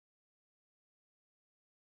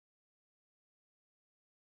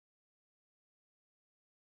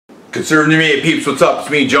Conservative Media peeps, what's up? It's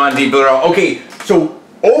me, John D. Villarreal. Okay, so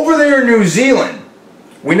over there in New Zealand,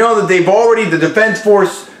 we know that they've already, the Defense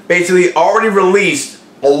Force basically already released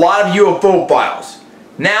a lot of UFO files.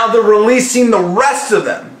 Now they're releasing the rest of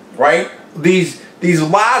them, right? These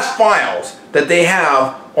last files that they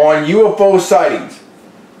have on UFO sightings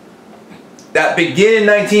that begin in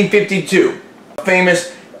 1952. A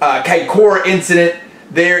famous Kaikoura incident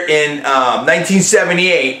there in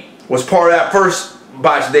 1978 was part of that first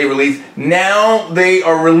batch they released. Now they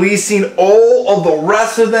are releasing all of the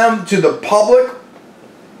rest of them to the public.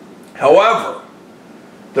 However,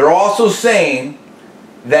 they're also saying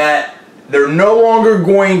that they're no longer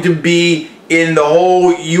going to be in the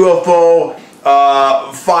whole UFO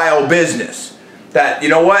file business. That, you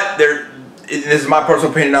know what, this is my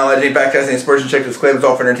personal opinion, not alleged, fact testing, inspiration, check, disclaimers,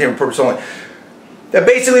 all for entertainment purpose only. That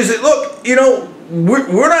basically says, look, you know,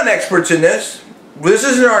 we're not experts in this. This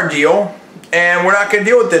isn't our deal, and we're not going to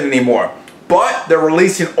deal with it anymore. But they're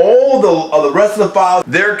releasing all of the rest of the files.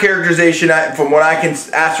 Their characterization, from what I can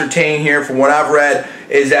ascertain here, from what I've read,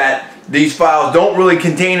 is that these files don't really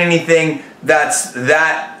contain anything that's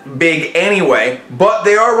that big anyway, but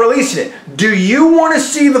they are releasing it. Do you want to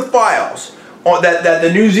see the files that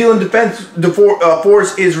the New Zealand Defense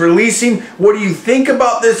Force is releasing? What do you think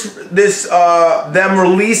about them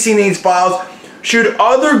releasing these files? Should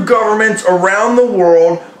other governments around the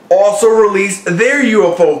world also release their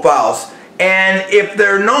UFO files? And if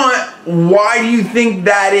they're not, why do you think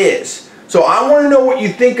that is? So I want to know what you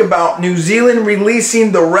think about New Zealand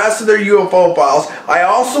releasing the rest of their UFO files. I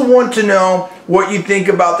also want to know what you think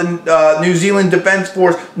about the New Zealand Defense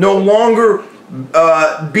Force no longer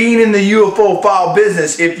being in the UFO file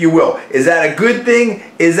business, if you will. Is that a good thing?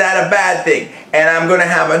 Is that a bad thing? And I'm going to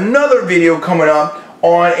have another video coming up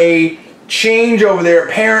on a change over there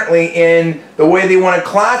apparently in the way they want to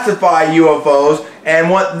classify UFOs and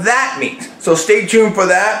what that means. So stay tuned for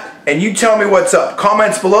that, and you tell me what's up.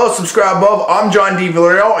 Comments below, subscribe above. I'm John D.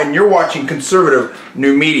 Villarreal, and you're watching Conservative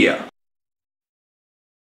New Media.